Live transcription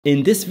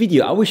In this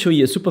video, I will show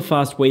you a super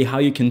fast way how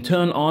you can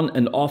turn on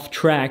and off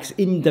tracks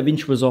in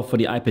DaVinci Resolve for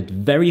the iPad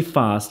very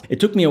fast.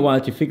 It took me a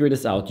while to figure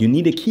this out. You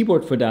need a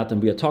keyboard for that,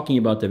 and we are talking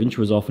about DaVinci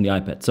Resolve on the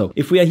iPad. So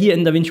if we are here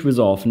in DaVinci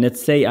Resolve, and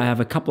let's say I have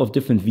a couple of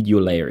different video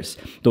layers,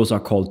 those are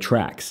called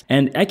tracks.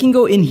 And I can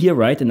go in here,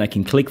 right, and I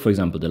can click, for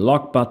example, the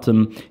lock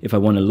button. If I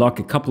want to lock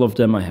a couple of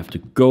them, I have to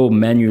go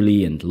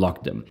manually and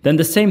lock them. Then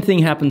the same thing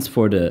happens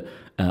for the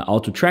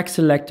auto track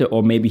selector,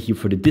 or maybe here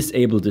for the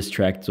disable this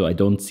track, so I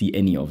don't see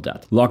any of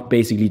that. Lock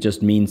basically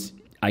just means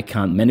I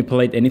can't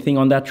manipulate anything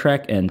on that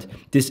track, and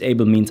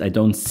disable means I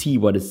don't see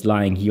what is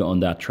lying here on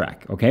that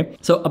track, okay?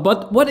 So,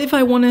 but what if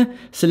I want to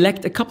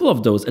select a couple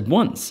of those at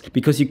once?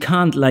 Because you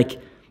can't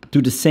like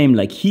do the same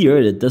like here,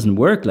 it doesn't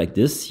work like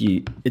this,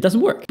 it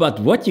doesn't work.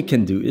 But what you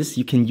can do is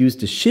you can use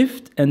the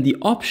Shift and the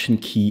Option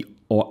key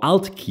or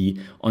Alt key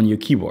on your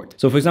keyboard.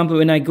 So for example,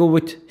 when I go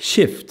with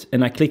Shift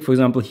and I click, for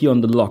example, here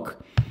on the lock,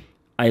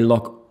 I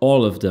lock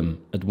all of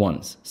them at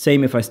once.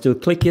 Same if I still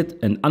click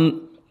it and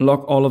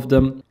unlock all of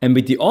them. And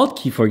with the Alt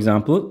key, for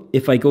example,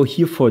 if I go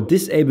here for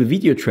disable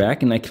video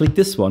track and I click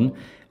this one,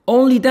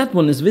 only that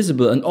one is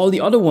visible and all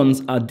the other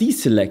ones are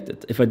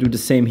deselected. If I do the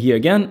same here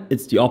again,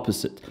 it's the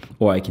opposite,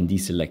 or I can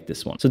deselect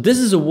this one. So this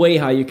is a way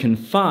how you can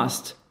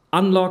fast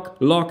unlock,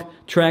 lock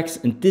tracks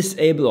and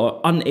disable or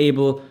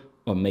unable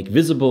or make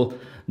visible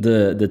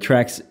the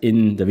tracks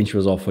in DaVinci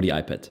Resolve for the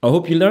iPad. I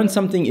hope you learned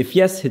something. If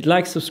yes, hit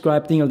like,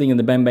 subscribe, ding-a-ding and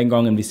the bang bang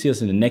gong, and we see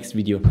us in the next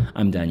video.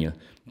 I'm Daniel.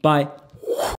 Bye.